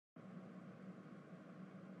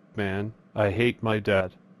Man, I hate my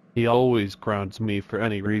dad. He always grounds me for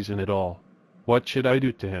any reason at all. What should I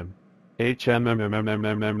do to him?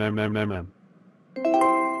 HMMMMMMMMMMM.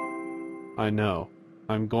 I know.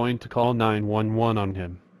 I'm going to call 911 on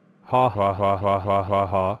him. Ha ha ha ha ha ha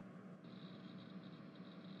ha.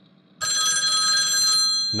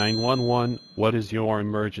 911, what is your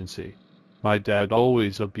emergency? My dad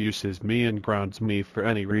always abuses me and grounds me for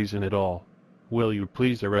any reason at all. Will you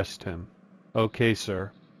please arrest him? Okay,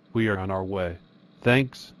 sir. We are on our way.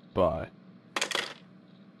 Thanks, bye.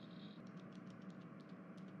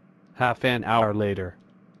 Half an hour later.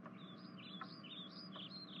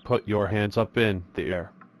 Put your hands up in the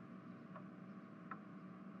air.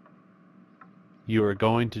 You are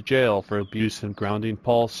going to jail for abuse and grounding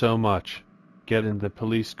Paul so much. Get in the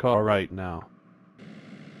police car right now.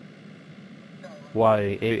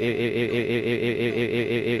 Why?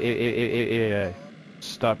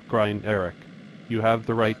 Stop crying, Eric. You have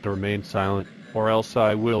the right to remain silent, or else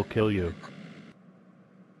I will kill you.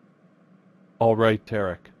 Alright,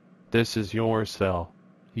 Eric. This is your cell.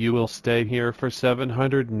 You will stay here for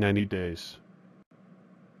 790 days.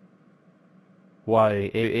 Why?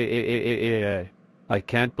 I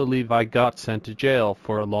can't believe I got sent to jail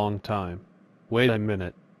for a long time. Wait a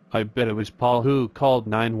minute. I bet it was Paul who called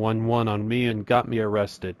 911 on me and got me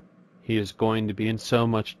arrested. He is going to be in so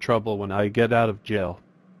much trouble when I get out of jail.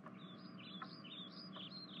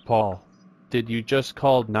 Paul, did you just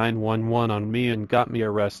call 911 on me and got me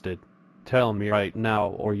arrested? Tell me right now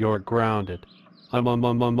or you're grounded.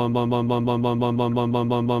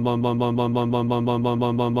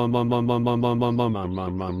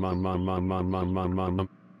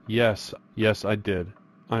 Yes, I did.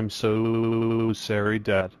 I'm so sorry,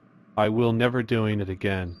 Dad. I will never doing it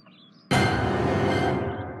again.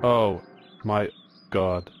 Oh, my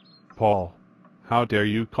God. Paul, how dare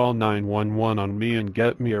you call 911 on me and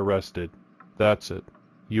get me arrested? That's it.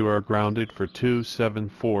 You are grounded for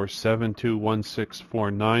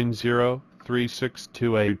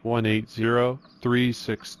 27472164903628180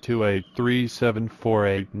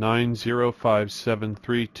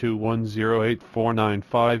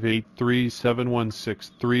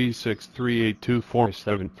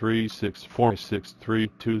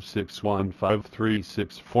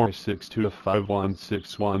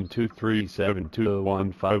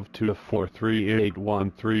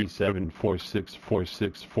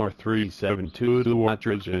 to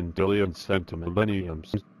Watridge and Dillion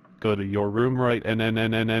Centimillenniums. Go to your room right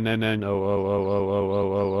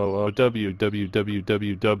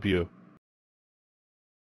www